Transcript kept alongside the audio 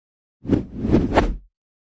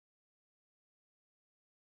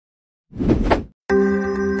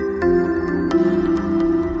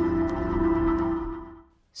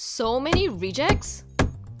So many rejects?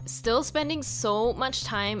 Still spending so much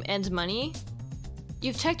time and money?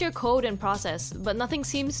 You've checked your code and process, but nothing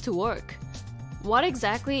seems to work. What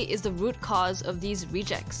exactly is the root cause of these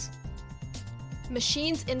rejects?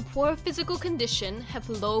 Machines in poor physical condition have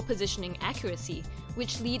low positioning accuracy,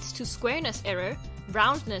 which leads to squareness error,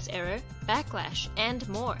 roundness error, backlash, and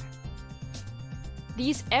more.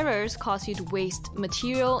 These errors cause you to waste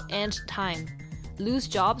material and time, lose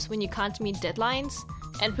jobs when you can't meet deadlines,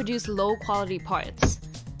 and produce low-quality parts.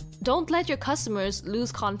 Don't let your customers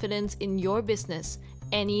lose confidence in your business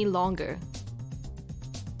any longer.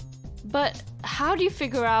 But how do you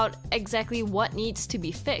figure out exactly what needs to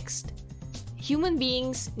be fixed? Human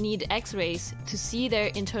beings need X-rays to see their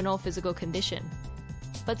internal physical condition.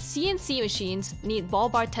 But CNC machines need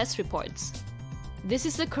Ballbar test reports. This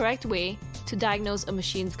is the correct way to diagnose a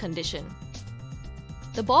machine's condition.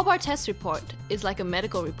 The Ballbar test report is like a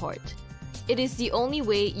medical report. It is the only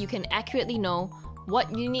way you can accurately know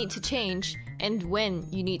what you need to change and when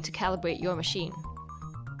you need to calibrate your machine.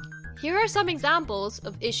 Here are some examples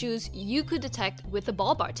of issues you could detect with the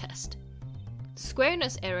Ballbar test.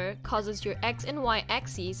 Squareness error causes your X and Y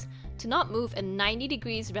axes to not move at 90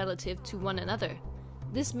 degrees relative to one another.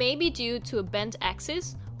 This may be due to a bent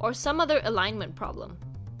axis or some other alignment problem.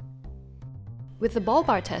 With the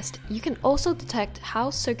Ballbar test, you can also detect how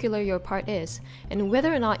circular your part is and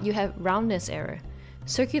whether or not you have roundness error.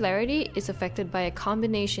 Circularity is affected by a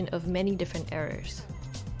combination of many different errors.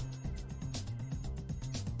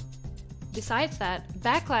 Besides that,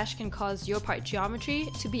 backlash can cause your part geometry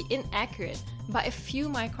to be inaccurate by a few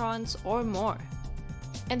microns or more.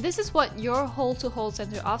 And this is what your hole-to-hole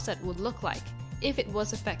center offset would look like if it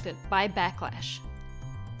was affected by backlash.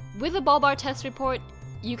 With the Ballbar test report,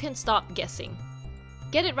 you can stop guessing.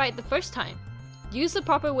 Get it right the first time. Use the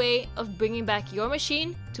proper way of bringing back your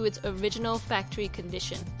machine to its original factory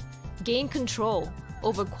condition. Gain control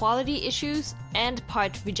over quality issues and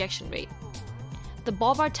part rejection rate. The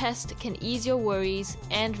Ballbar test can ease your worries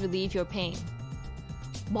and relieve your pain.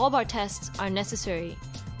 Ballbar tests are necessary,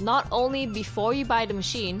 not only before you buy the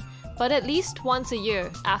machine, but at least once a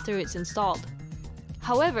year after it's installed.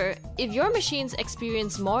 However, if your machines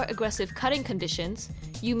experience more aggressive cutting conditions,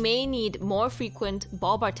 you may need more frequent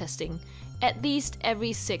Ballbar testing, at least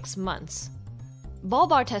every 6 months.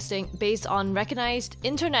 Ballbar testing based on recognized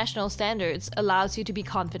international standards allows you to be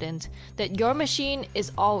confident that your machine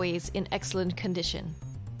is always in excellent condition.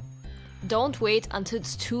 Don't wait until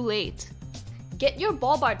it's too late. Get your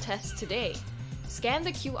Ballbar test today. Scan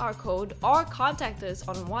the QR code or contact us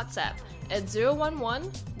on WhatsApp at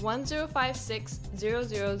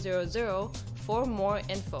 011-1056-0000 for more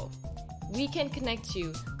info. We can connect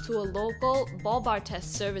you to a local Ballbar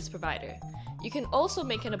test service provider. You can also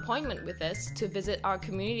make an appointment with us to visit our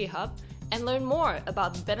community hub and learn more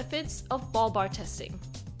about the benefits of Ballbar testing.